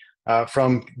webinar,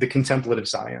 from the contemplative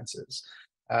sciences.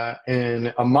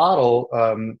 And a model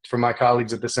from my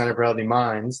colleagues at the Center for Healthy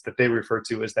Minds that they refer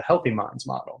to as the Healthy Minds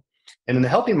model. And in the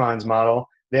Healthy Minds model,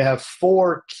 they have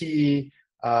four key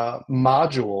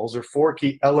modules or four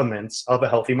key elements of a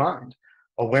healthy mind: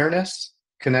 awareness,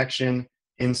 connection,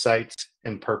 insight,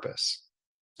 and purpose.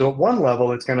 So at one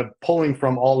level, it's kind of pulling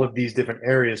from all of these different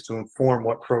areas to inform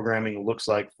what programming looks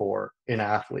like for an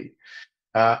athlete.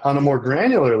 On a more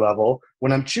granular level,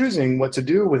 when I'm choosing what to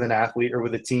do with an athlete or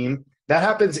with a team, that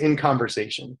happens in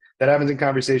conversation. That happens in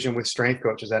conversation with strength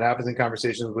coaches. That happens in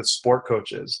conversations with sport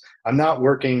coaches. I'm not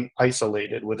working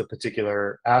isolated with a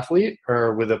particular athlete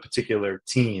or with a particular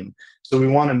team. So we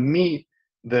want to meet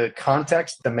the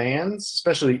context demands,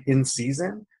 especially in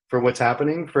season, for what's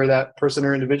happening for that person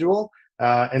or individual.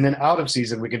 And then out of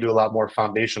season, we can do a lot more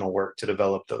foundational work to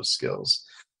develop those skills.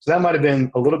 So that might have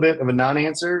been a little bit of a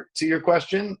non-answer to your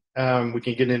question. We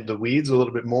can get into the weeds a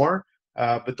little bit more,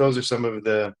 but those are some of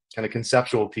the kind of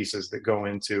conceptual pieces that go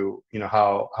into,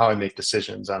 how I make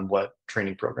decisions on what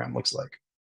training program looks like.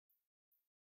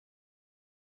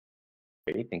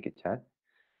 Okay, thank you, Chad.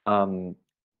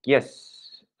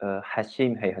 Yes,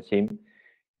 Hashim, hey Hashim.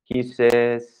 He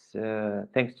says,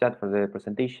 thanks, Chad, for the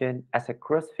presentation. As a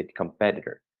CrossFit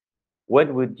competitor,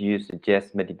 when would you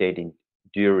suggest meditating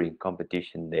during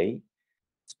competition day,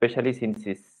 especially since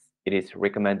it is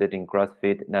recommended in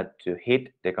CrossFit not to hit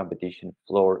the competition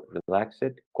floor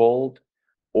relaxed, cold,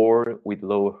 or with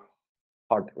low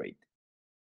heart rate?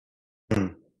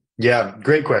 Yeah,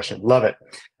 great question. Love it.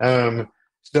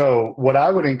 So what I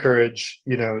would encourage,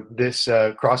 this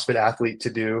CrossFit athlete to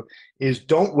do is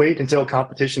don't wait until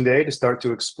competition day to start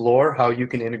to explore how you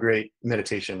can integrate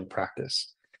meditation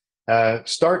practice.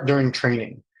 Start during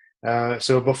training.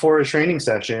 So before a training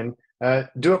session,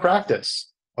 do a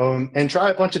practice and try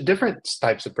a bunch of different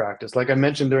types of practice. Like I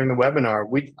mentioned during the webinar,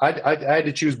 I had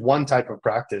to choose one type of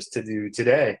practice to do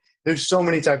today. There's so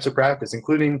many types of practice,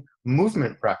 including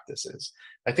movement practices.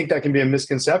 I think that can be a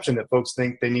misconception that folks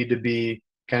think they need to be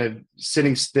kind of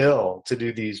sitting still to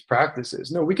do these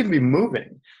practices. No, we can be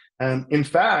moving. In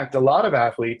fact, a lot of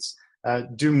athletes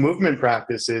do movement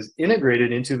practices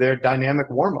integrated into their dynamic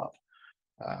warm-up.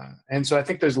 And so I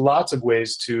think there's lots of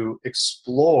ways to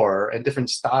explore and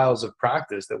different styles of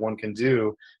practice that one can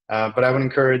do. But I would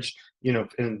encourage,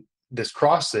 in this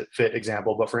CrossFit fit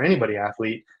example, but for anybody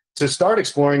athlete, to start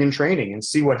exploring and training and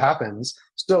see what happens,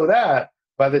 so that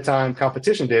by the time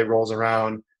competition day rolls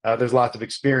around, there's lots of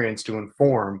experience to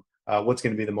inform what's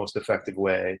going to be the most effective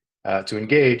way to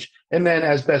engage. And then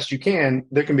as best you can,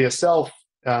 there can be a self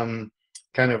kind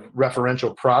of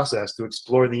referential process to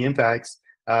explore the impacts.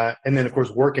 And then, of course,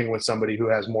 working with somebody who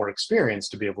has more experience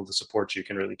to be able to support you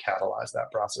can really catalyze that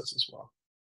process as well.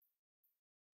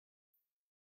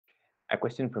 A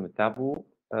question from Tabu.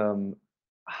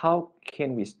 How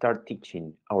can we start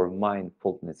teaching our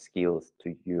mindfulness skills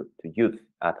to youth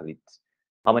athletes?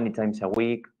 How many times a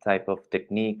week? Type of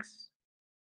techniques?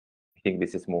 I think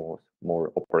this is more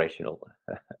operational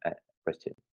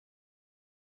question.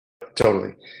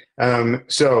 Totally.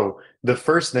 So the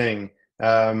first thing,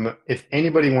 if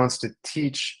anybody wants to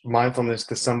teach mindfulness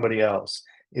to somebody else,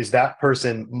 is that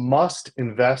person must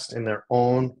invest in their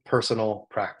own personal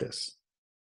practice.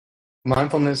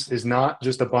 Mindfulness is not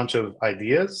just a bunch of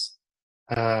ideas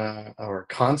or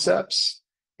concepts.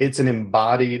 It's an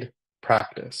embodied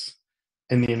practice.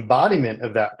 And the embodiment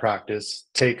of that practice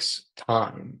takes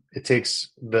time. It takes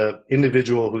the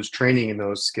individual who's training in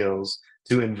those skills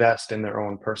to invest in their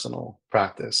own personal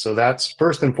practice. So that's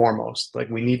first and foremost. Like,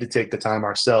 we need to take the time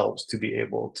ourselves to be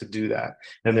able to do that.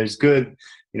 And there's good,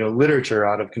 literature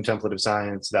out of contemplative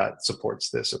science that supports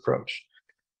this approach.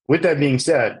 With that being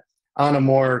said, on a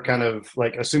more kind of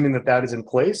like assuming that is in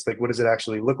place, like what does it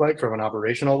actually look like from an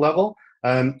operational level?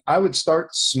 I would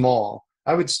start small.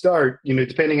 I would start,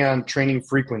 depending on training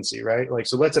frequency, right? Like,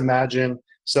 so let's imagine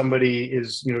somebody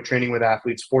is, training with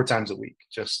athletes 4 times a week,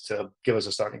 just to give us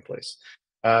a starting place.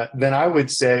 Then I would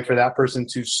say for that person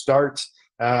to start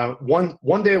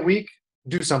one day a week,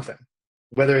 do something,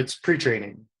 whether it's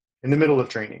pre-training, in the middle of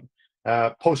training,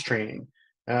 post-training,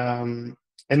 and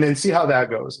then see how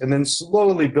that goes, and then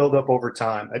slowly build up over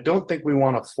time. I don't think we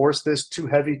want to force this too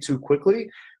heavy too quickly.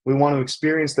 We want to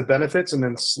experience the benefits and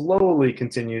then slowly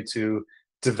continue to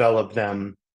develop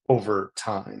them over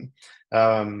time.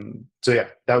 So yeah,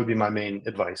 that would be my main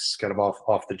advice, kind of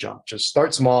off the jump. Just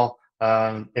start small,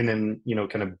 and then,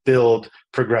 kind of build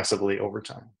progressively over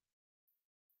time.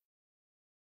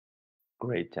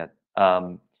 Great, Chad.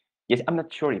 Yes, I'm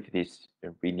not sure if it is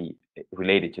really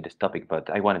related to this topic, but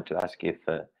I wanted to ask if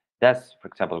does, for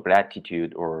example,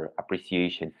 gratitude or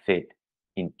appreciation fit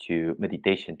into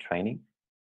meditation training?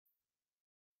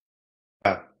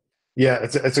 Yeah, yeah,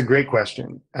 it's a great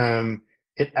question.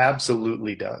 It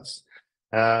absolutely does.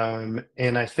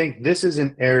 And I think this is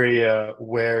an area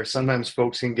where sometimes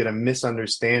folks can get a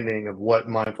misunderstanding of what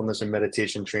mindfulness and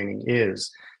meditation training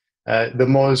is. The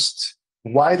most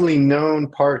widely known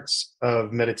parts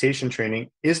of meditation training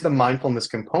is the mindfulness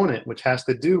component, which has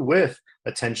to do with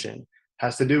attention,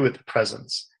 has to do with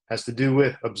presence, has to do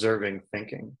with observing,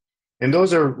 thinking. And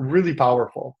those are really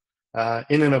powerful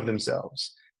in and of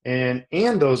themselves. And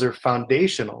those are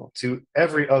foundational to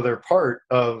every other part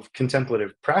of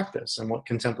contemplative practice and what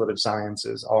contemplative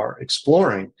sciences are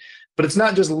exploring. But it's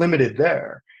not just limited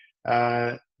there.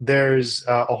 There's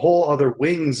a whole other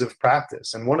wings of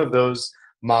practice, and one of those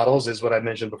models is what I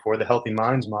mentioned before, the healthy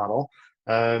minds model.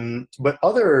 But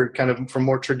other kind of from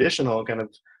more traditional kind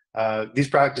of these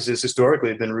practices historically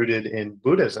have been rooted in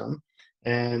Buddhism,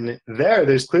 and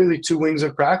there's clearly two wings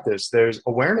of practice. There's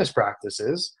awareness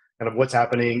practices, kind of what's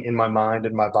happening in my mind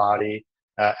and my body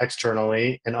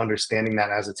externally, and understanding that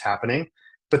as it's happening.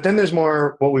 But then there's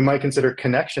more what we might consider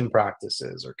connection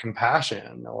practices or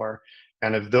compassion or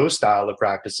kind of those style of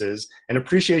practices. And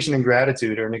appreciation and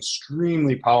gratitude are an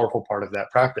extremely powerful part of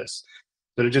that practice.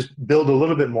 So to just build a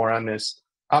little bit more on this,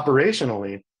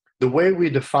 operationally, the way we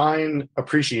define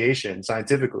appreciation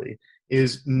scientifically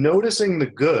is noticing the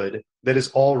good that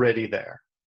is already there.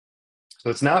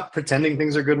 So it's not pretending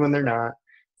things are good when they're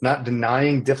not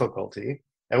denying difficulty.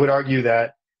 I would argue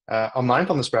that a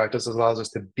mindfulness practice allows us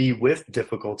to be with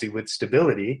difficulty, with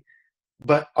stability,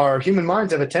 but our human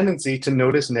minds have a tendency to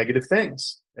notice negative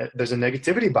things. There's a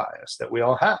negativity bias that we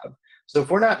all have. So if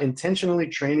we're not intentionally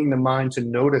training the mind to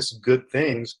notice good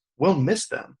things, we'll miss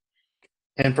them.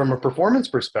 And from a performance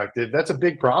perspective, that's a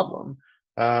big problem.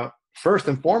 First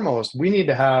and foremost, we need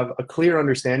to have a clear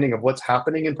understanding of what's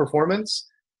happening in performance,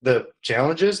 the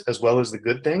challenges as well as the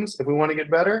good things if we want to get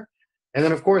better. And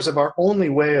then, of course, if our only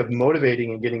way of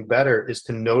motivating and getting better is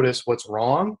to notice what's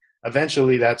wrong,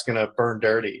 eventually that's going to burn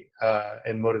dirty,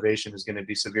 and motivation is going to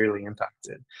be severely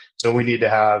impacted. So we need to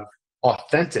have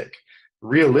authentic,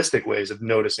 realistic ways of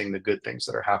noticing the good things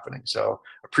that are happening. So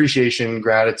appreciation,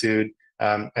 gratitude,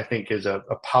 I think is a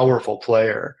powerful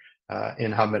player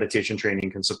in how meditation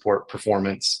training can support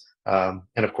performance, and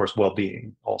of course,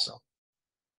 well-being also.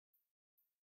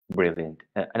 Brilliant.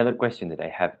 Another question that I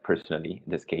have personally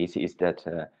in this case is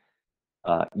that,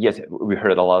 yes, we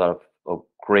heard a lot of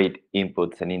great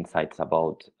inputs and insights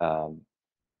about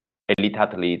elite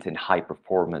athletes and high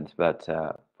performance, but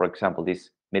for example,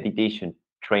 these meditation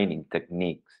training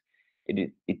techniques,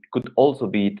 it could also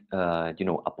be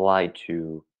applied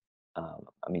to,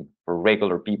 I mean, for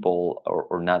regular people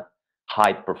or not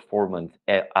high performance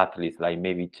athletes, like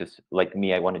maybe just like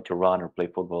me, I wanted to run or play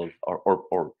football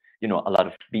or a lot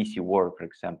of busy work, for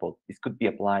example. This could be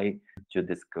applied to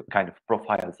this kind of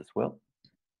profiles as well.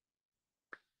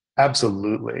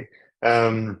 Absolutely.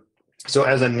 So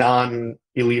as a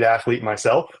non-elite athlete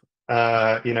myself,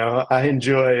 I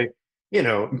enjoy,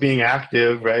 being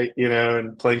active, right?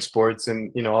 And playing sports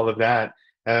and, all of that.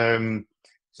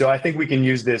 So I think we can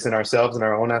use this in ourselves in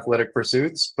our own athletic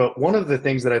pursuits. But one of the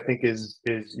things that I think is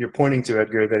you're pointing to,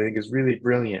 Edgar, that I think is really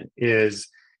brilliant is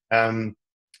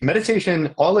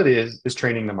meditation. All it is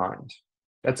training the mind.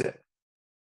 That's it.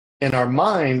 And our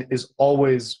mind is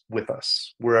always with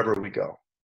us wherever we go.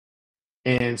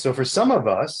 And so for some of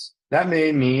us, that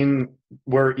may mean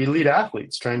we're elite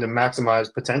athletes trying to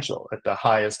maximize potential at the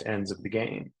highest ends of the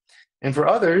game. And for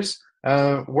others,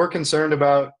 we're concerned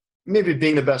about maybe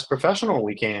being the best professional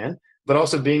we can, but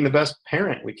also being the best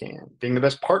parent we can, being the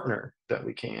best partner that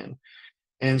we can.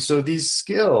 And so these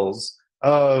skills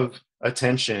of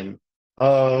attention,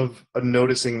 of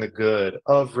noticing the good,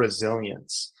 of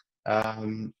resilience,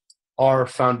 are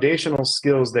foundational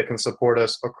skills that can support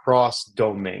us across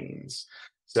domains.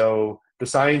 So the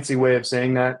sciencey way of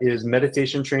saying that is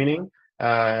meditation training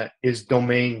is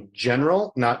domain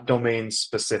general, not domain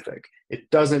specific.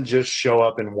 It doesn't just show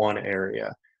up in one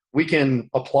area. We can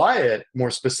apply it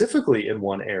more specifically in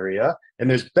one area, and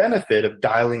there's benefit of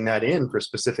dialing that in for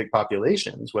specific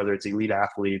populations, whether it's elite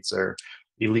athletes or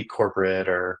elite corporate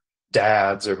or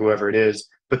dads or whoever it is.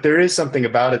 But there is something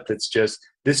about it that's just,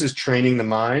 this is training the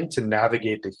mind to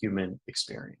navigate the human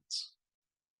experience.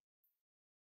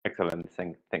 Excellent,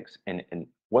 thanks. And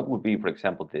what would be, for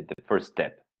example, the first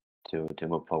step to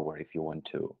move forward if you want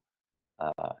to,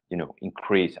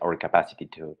 increase our capacity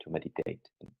to meditate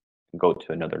and go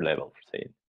to another level, for say?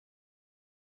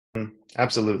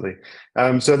 Absolutely.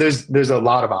 So there's a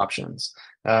lot of options.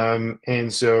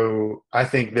 And so I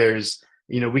think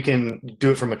we can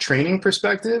do it from a training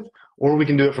perspective, or we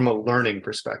can do it from a learning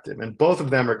perspective. And both of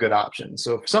them are good options.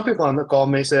 So some people on the call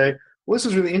may say, well, this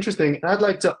is really interesting, and I'd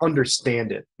like to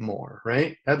understand it more,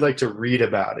 right? I'd like to read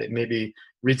about it, maybe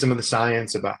read some of the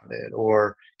science about it,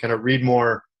 or kind of read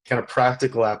more kind of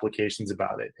practical applications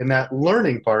about it. And that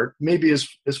learning part maybe is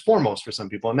foremost for some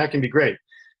people, and that can be great.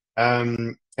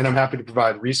 And I'm happy to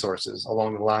provide resources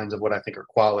along the lines of what I think are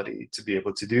quality to be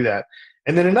able to do that.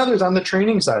 And then another's on the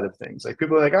training side of things. Like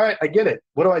people are like, all right, I get it.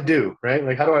 What do I do, right?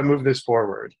 Like, how do I move this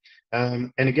forward?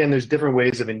 And again, there's different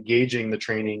ways of engaging the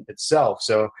training itself.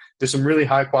 So there's some really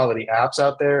high quality apps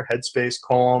out there, Headspace,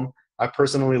 Calm. I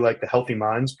personally like the Healthy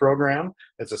Minds program.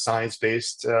 It's a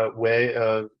science-based way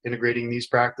of integrating these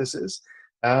practices.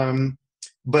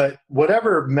 But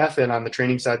whatever method on the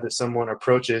training side that someone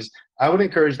approaches, I would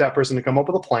encourage that person to come up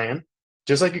with a plan,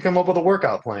 just like you come up with a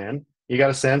workout plan. You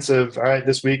got a sense of, all right,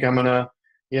 this week I'm going to,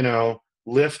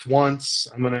 lift once.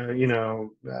 I'm going to,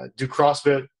 do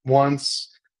CrossFit once.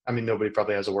 I mean, nobody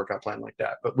probably has a workout plan like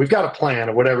that, but we've got a plan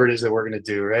of whatever it is that we're going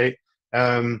to do, right?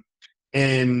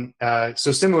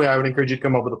 So similarly, I would encourage you to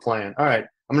come up with a plan. All right,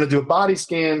 I'm going to do a body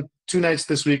scan 2 nights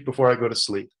this week before I go to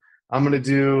sleep. I'm going to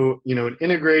do, an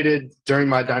integrated during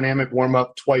my dynamic warm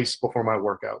up twice before my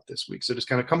workout this week. So just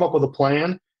kind of come up with a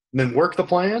plan and then work the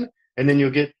plan. And then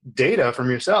you'll get data from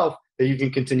yourself that you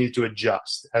can continue to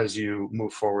adjust as you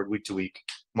move forward week to week,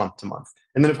 month to month.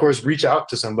 And then of course, reach out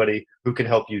to somebody who can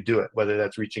help you do it, whether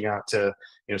that's reaching out to,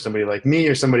 somebody like me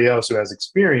or somebody else who has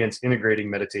experience integrating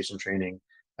meditation training,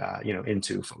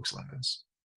 into folks' lives.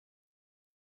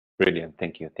 Brilliant.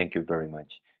 Thank you. Thank you very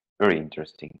much. Very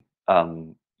interesting.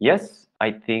 Yes,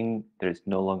 I think there's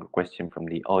no longer question from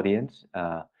the audience.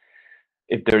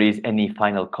 If there is any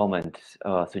final comments,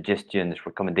 suggestions,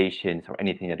 recommendations, or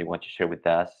anything that you want to share with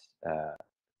us,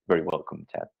 very welcome,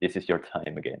 Chad. This is your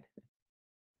time again.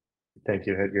 Thank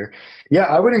you, Edgar. Yeah,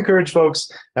 I would encourage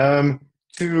folks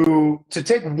to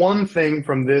take one thing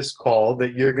from this call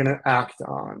that you're going to act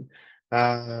on,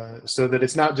 so that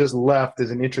it's not just left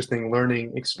as an interesting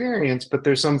learning experience, but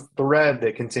there's some thread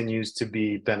that continues to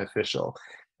be beneficial.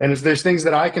 And if there's things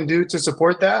that I can do to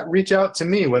support that, reach out to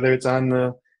me, whether it's on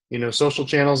the social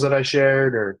channels that I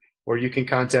shared, or you can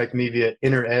contact me via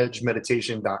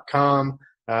inneredgemeditation.com,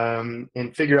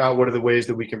 and figure out what are the ways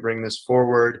that we can bring this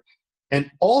forward. And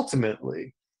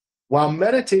ultimately, while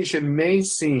meditation may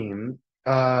seem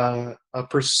a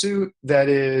pursuit that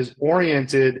is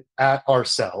oriented at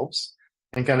ourselves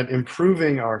and kind of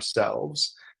improving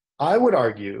ourselves, I would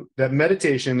argue that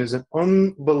meditation is an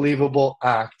unbelievable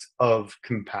act of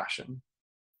compassion.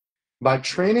 By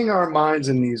training our minds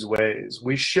in these ways,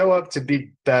 we show up to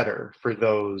be better for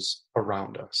those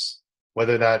around us,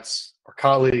 whether that's our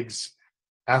colleagues,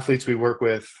 athletes we work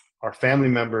with, our family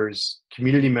members,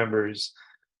 community members.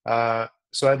 So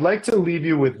I'd like to leave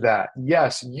you with that.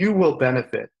 Yes, you will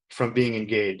benefit from being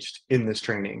engaged in this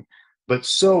training, but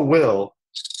so will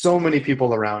so many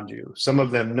people around you, some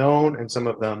of them known and some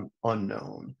of them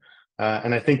unknown.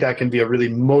 And I think that can be a really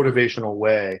motivational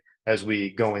way as we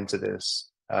go into this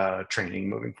training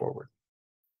moving forward.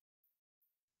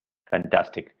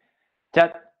 Fantastic.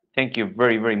 Chad, thank you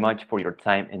very, very much for your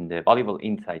time and the valuable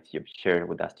insights you've shared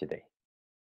with us today.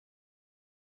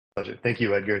 Pleasure. Thank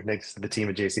you, Edgar. Thanks to the team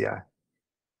at JCI.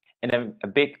 And a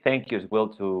big thank you as well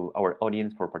to our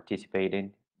audience for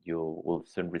participating. You will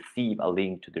soon receive a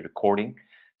link to the recording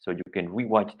so you can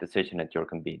rewatch the session at your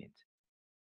convenience.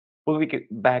 We'll be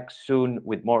back soon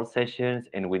with more sessions,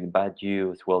 and we invite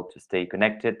you as well to stay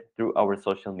connected through our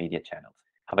social media channels.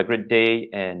 Have a great day,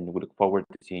 and we look forward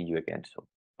to seeing you again soon.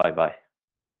 Bye-bye.